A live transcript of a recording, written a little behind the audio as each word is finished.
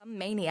Some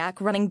maniac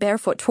running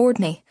barefoot toward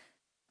me.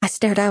 I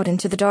stared out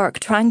into the dark,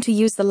 trying to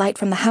use the light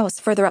from the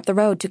house further up the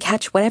road to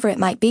catch whatever it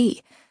might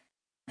be.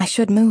 I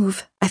should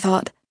move, I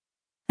thought.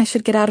 I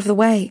should get out of the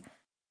way.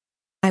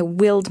 I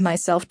willed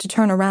myself to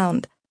turn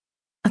around.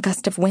 A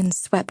gust of wind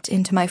swept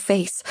into my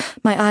face.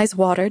 My eyes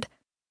watered.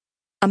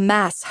 A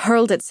mass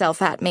hurled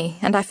itself at me,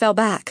 and I fell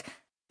back.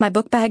 My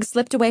book bag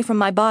slipped away from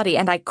my body,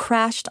 and I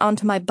crashed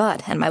onto my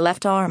butt and my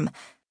left arm.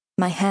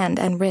 My hand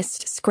and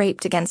wrist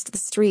scraped against the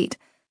street.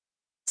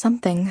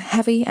 Something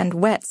heavy and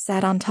wet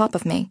sat on top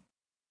of me.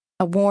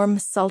 A warm,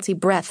 salty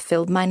breath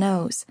filled my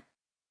nose.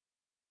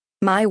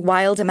 My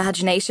wild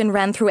imagination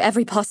ran through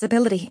every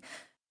possibility.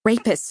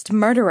 Rapist,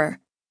 murderer.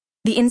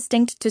 The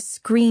instinct to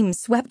scream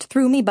swept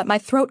through me, but my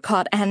throat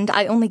caught, and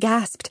I only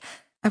gasped.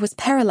 I was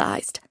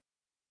paralyzed.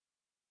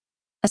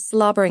 A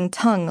slobbering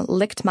tongue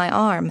licked my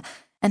arm,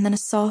 and then a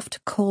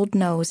soft, cold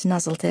nose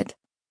nuzzled it.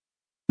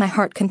 My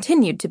heart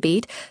continued to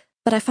beat,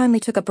 but I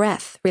finally took a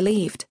breath,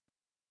 relieved.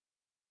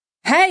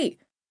 "Hey!"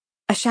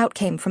 A shout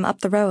came from up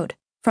the road,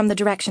 from the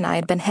direction I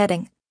had been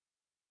heading.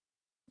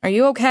 "Are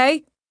you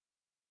okay?"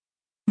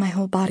 My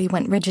whole body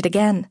went rigid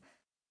again.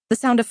 The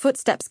sound of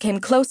footsteps came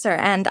closer,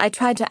 and I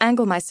tried to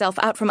angle myself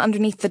out from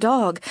underneath the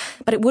dog,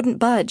 but it wouldn't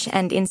budge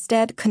and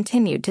instead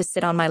continued to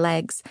sit on my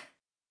legs.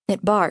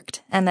 It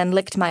barked and then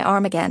licked my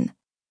arm again.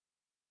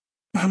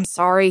 "I'm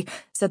sorry,"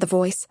 said the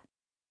voice.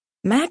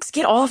 "Max,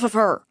 get off of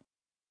her!"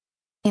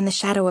 In the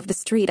shadow of the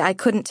street, I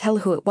couldn't tell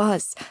who it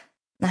was.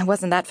 I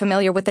wasn't that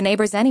familiar with the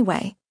neighbors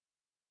anyway.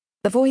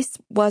 The voice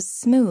was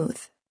smooth,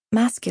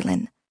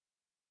 masculine.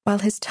 While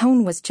his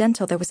tone was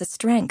gentle, there was a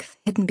strength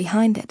hidden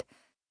behind it.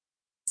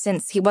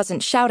 Since he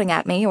wasn't shouting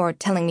at me or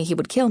telling me he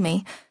would kill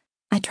me,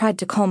 I tried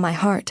to calm my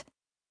heart.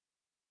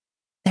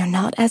 "They're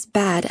not as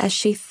bad as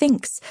she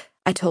thinks,"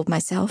 I told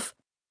myself.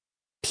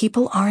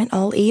 "People aren't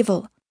all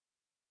evil."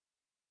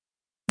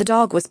 The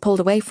dog was pulled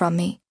away from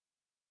me.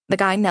 The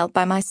guy knelt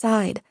by my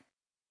side.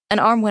 An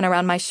arm went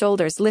around my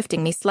shoulders,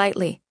 lifting me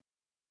slightly.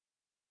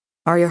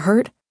 "Are you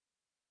hurt?"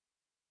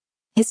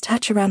 His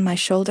touch around my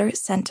shoulder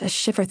sent a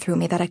shiver through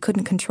me that I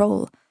couldn't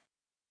control.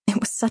 It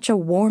was such a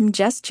warm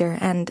gesture,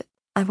 and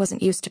I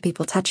wasn't used to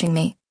people touching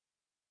me.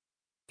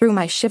 Through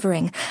my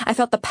shivering, I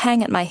felt the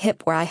pang at my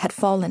hip where I had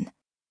fallen.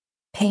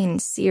 Pain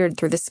seared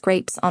through the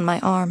scrapes on my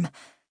arm.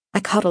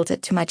 I cuddled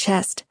it to my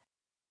chest.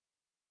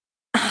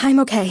 "I'm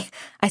okay,"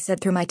 I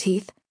said through my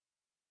teeth.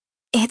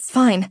 "It's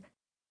fine."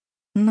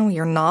 "No,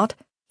 you're not,"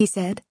 he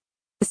said,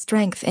 the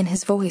strength in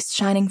his voice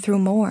shining through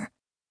more.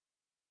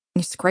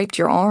 "You scraped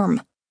your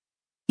arm."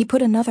 He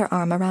put another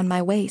arm around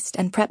my waist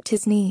and prepped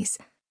his knees.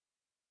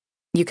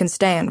 "You can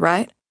stand,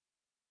 right?"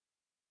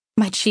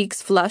 My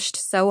cheeks flushed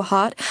so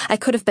hot I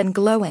could have been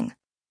glowing.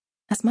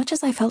 As much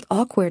as I felt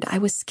awkward, I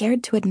was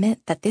scared to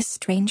admit that this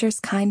stranger's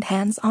kind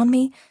hands on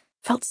me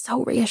felt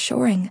so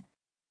reassuring.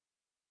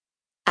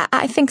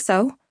 I think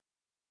so."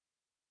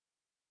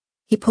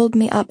 He pulled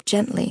me up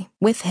gently,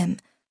 with him,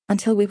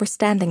 until we were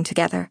standing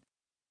together.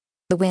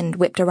 The wind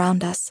whipped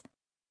around us.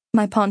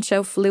 My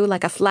poncho flew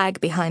like a flag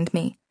behind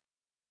me.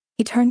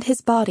 He turned his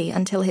body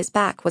until his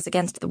back was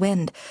against the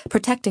wind,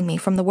 protecting me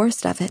from the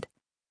worst of it.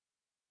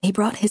 He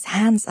brought his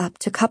hands up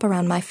to cup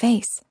around my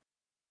face.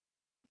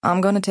 "I'm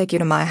going to take you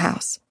to my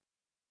house."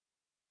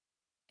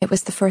 It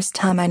was the first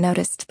time I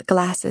noticed the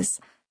glasses,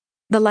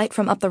 the light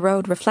from up the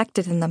road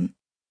reflected in them.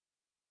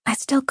 I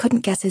still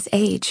couldn't guess his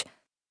age.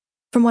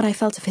 From what I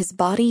felt of his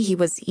body, he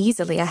was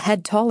easily a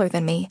head taller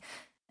than me,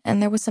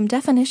 and there was some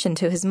definition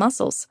to his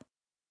muscles.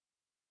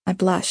 I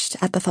blushed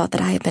at the thought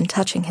that I had been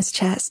touching his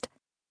chest.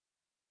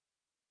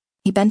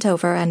 He bent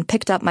over and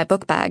picked up my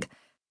book bag.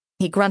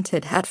 He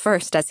grunted at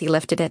first as he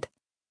lifted it.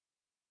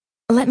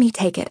 "Let me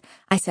take it,"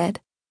 I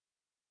said.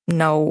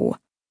 "No."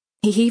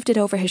 He heaved it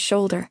over his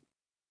shoulder.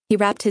 He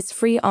wrapped his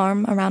free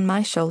arm around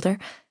my shoulder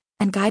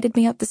and guided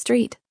me up the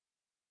street.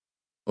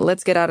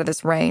 "Let's get out of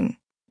this rain.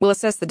 We'll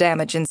assess the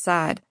damage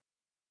inside."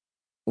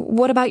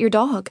 "What about your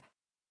dog?"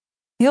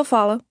 "He'll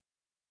follow."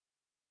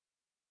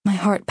 My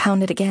heart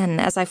pounded again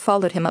as I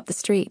followed him up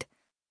the street.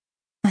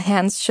 My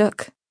hands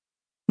shook.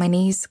 My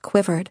knees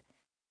quivered.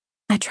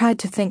 I tried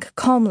to think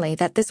calmly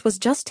that this was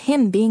just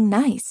him being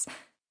nice.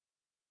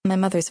 My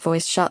mother's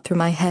voice shot through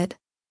my head.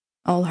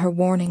 All her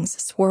warnings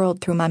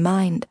swirled through my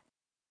mind.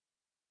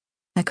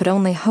 I could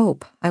only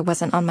hope I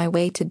wasn't on my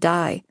way to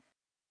die.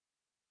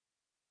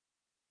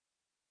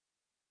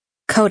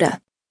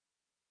 Coda.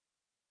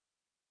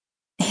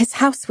 His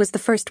house was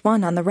the first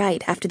one on the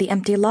right after the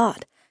empty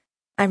lot.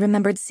 I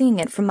remembered seeing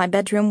it from my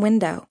bedroom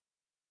window.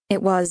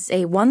 It was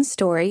a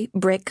one-story,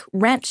 brick,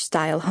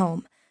 ranch-style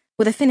home,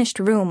 with a finished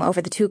room over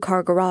the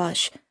two-car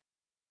garage.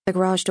 The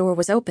garage door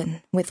was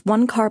open, with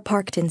one car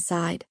parked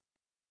inside.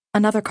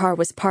 Another car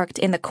was parked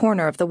in the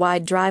corner of the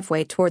wide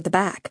driveway toward the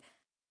back.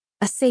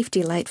 A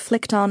safety light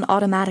flicked on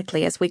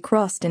automatically as we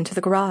crossed into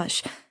the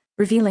garage,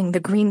 revealing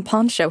the green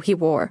poncho he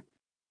wore.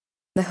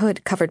 The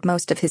hood covered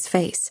most of his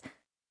face.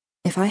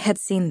 If I had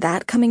seen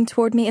that coming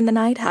toward me in the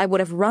night, I would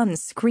have run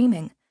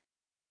screaming.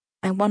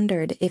 I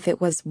wondered if it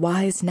was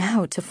wise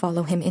now to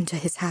follow him into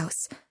his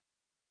house.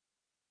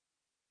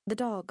 The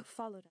dog followed us.